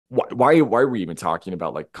why are we even talking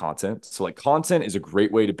about like content? So like content is a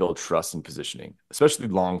great way to build trust and positioning, especially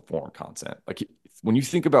long form content. Like when you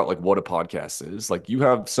think about like what a podcast is, like you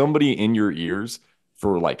have somebody in your ears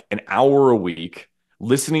for like an hour a week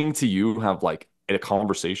listening to you have like a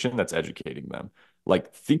conversation that's educating them.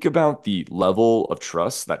 Like think about the level of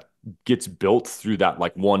trust that gets built through that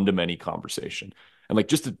like one to many conversation. And like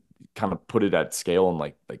just to kind of put it at scale and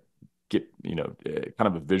like get kind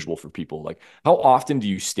of a visual for people, like how often do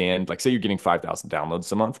you stand, like say you're getting 5,000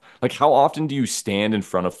 downloads a month, like how often do you stand in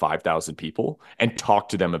front of 5,000 people and talk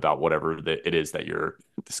to them about whatever that it is that you're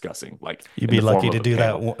discussing, like You'd in be the form lucky of to a do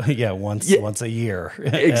that, panel? yeah, Yeah, once a year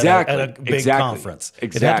at exactly, a big exactly, conference.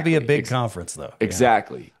 It'd have to be a exactly, big conference, though. Yeah,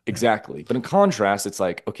 exactly, yeah. exactly. But in contrast, it's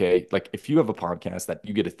like, okay, like if you have a podcast that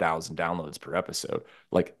you get 1,000 downloads per episode,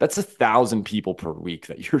 like that's 1,000 people per week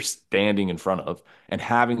that you're standing in front of and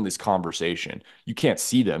having this conversation. You can't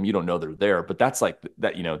see them, you don't know they're there, but that's like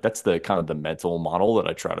that, that's the kind of the mental model that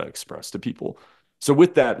I try to express to people. So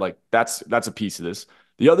with that, like that's a piece of this.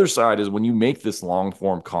 The other side is when you make this long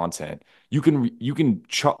form content, you can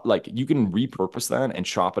chop, like you can repurpose that and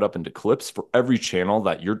chop it up into clips for every channel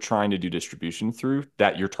that you're trying to do distribution through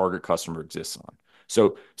that your target customer exists on.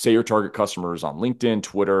 So say your target customer is on LinkedIn,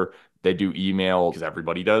 Twitter, they do email because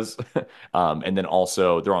everybody does. And then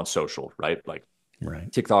also they're on social, right? Like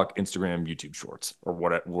Right. TikTok, Instagram, YouTube Shorts, or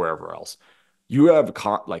whatever, wherever else. You have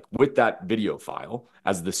like with that video file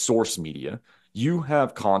as the source media, you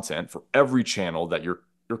have content for every channel that your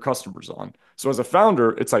customers on. So as a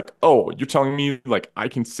founder, it's like, oh, you're telling me like I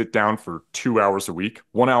can sit down for 2 hours a week,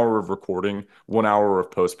 1 hour of recording, 1 hour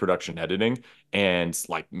of post-production editing, and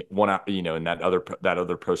like 1 hour, and that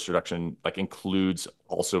other post-production like includes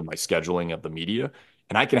also my scheduling of the media.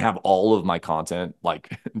 And I can have all of my content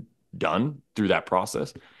like done through that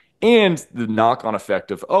process. And the knock on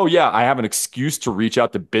effect of, oh, yeah, I have an excuse to reach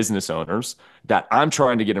out to business owners that I'm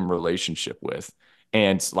trying to get in relationship with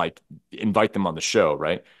and like invite them on the show.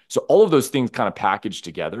 Right. So all of those things kind of packaged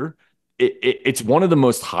together. It's one of the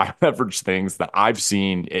most high leverage things that I've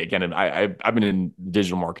seen. Again, and I've been in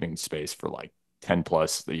digital marketing space for like 10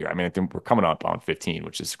 plus the year. I mean, I think we're coming up on 15,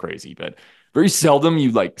 which is crazy, but very seldom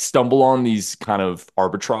you like stumble on these kind of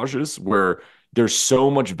arbitrages where there's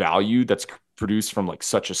so much value that's produced from like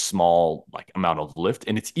such a small like amount of lift,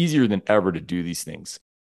 and it's easier than ever to do these things